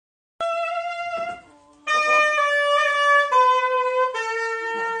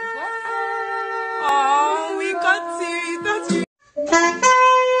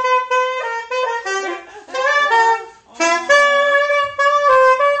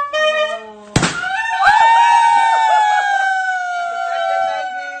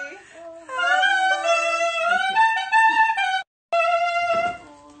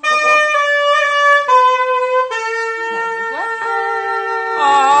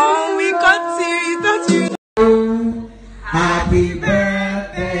Happy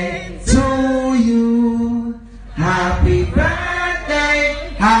birthday to you. Happy birthday,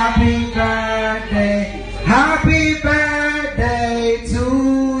 happy birthday, happy birthday to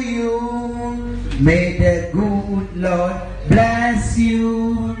you. May the good Lord bless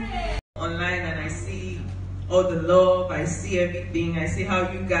you. Online and I see all the love, I see everything, I see how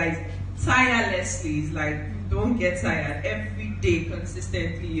you guys tirelessly, it's like don't get tired every day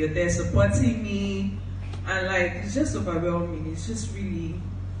consistently. You're there supporting me, and like it's just overwhelming. It's just really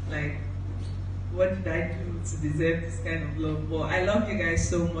like, what did I do to deserve this kind of love? But I love you guys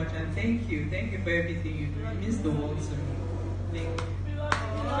so much, and thank you for everything you do. It means the world to me. Thank you.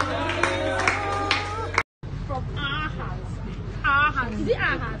 From our house. Our house. Is it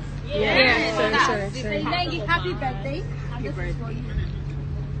our house? Yeah. Sorry. Nengi, happy birthday. Happy birthday.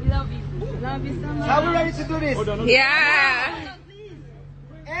 We love you. Love you so much. Are we ready to do this? Yeah.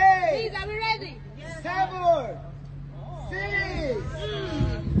 8, Please, are we ready? 7, 6,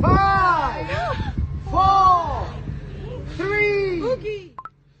 5, 4, 3,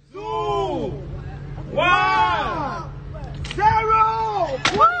 2, 1, 0.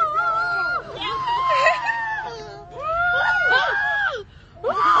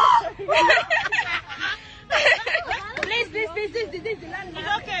 Please, this is the landmark.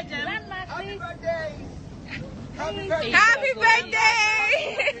 It's okay, Jen. Landmark, Happy please. birthday. Happy birthday. Happy birthday.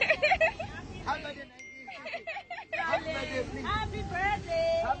 Happy birthday, Nengi. Happy birthday, please. Happy birthday.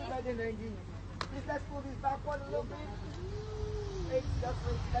 Happy birthday, Nengi. Please, let's move this backward a little bit. Hey, just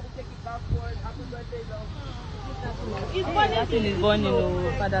wait. Let me take it backward. Happy birthday, love. He's born. That thing is born, you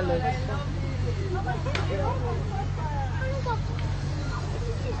know, Father Lord.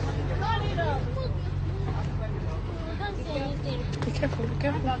 Be careful, be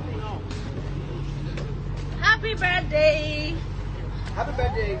careful. Happy birthday. Happy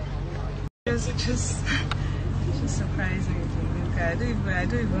birthday. Just surprising to me. I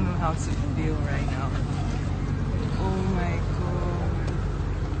don't even know how to feel right now. Oh my god.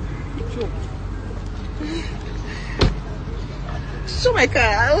 Show my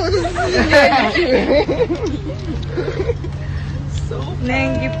car. So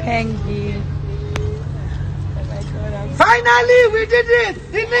Nengi Pengi. oh my god, I'm Finally, we did it!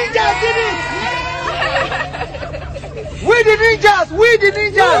 The ninjas did it! We the ninjas! We the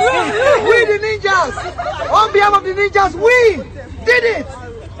ninjas! We the ninjas! On behalf of the ninjas, we did it!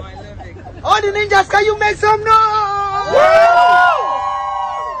 All the ninjas, can you make some noise?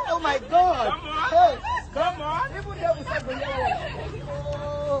 Oh my god! Hey, come on! Even there was something else.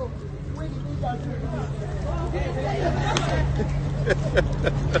 Oh, we the ninjas did it!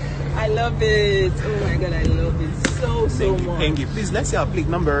 I love it. Oh my god, I love it so much. Thank you. Please, let's see our plate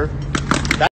number.